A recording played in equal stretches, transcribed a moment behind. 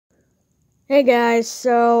Hey guys,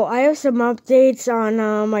 so I have some updates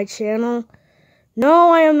on my channel.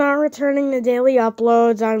 No, I am not returning the daily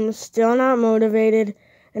uploads. I'm still not motivated,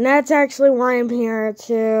 and that's actually why I'm here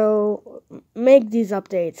to make these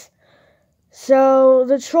updates. So,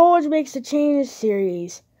 the Troll Makes a Change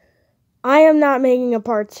series. I am not making a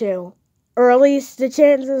part 2, or at least the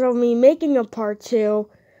chances of me making a part 2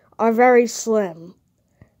 are very slim.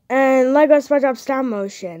 And Lego SpongeBob Stop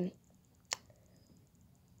Motion.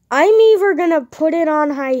 I'm either gonna put it on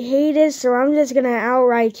hiatus or I'm just gonna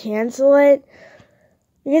outright cancel it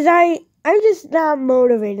because I'm just not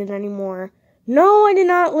motivated anymore. No, I did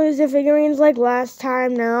not lose the figurines like last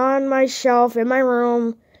time. They're on my shelf in my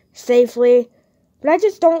room safely, but I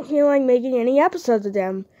just don't feel like making any episodes of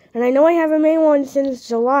them. And I know I haven't made one since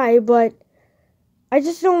July, but I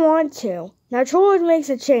just don't want to. Now, Troll Makes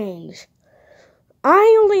a Change.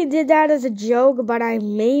 I only did that as a joke, but I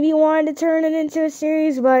maybe wanted to turn it into a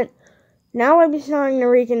series, but now I'm starting to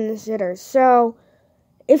reconsider. So,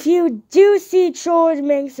 if you do see Troll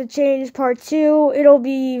Makes a Change Part 2, it'll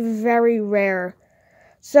be very rare.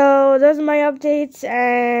 So, those are my updates,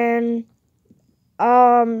 and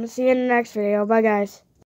see you in the next video. Bye, guys.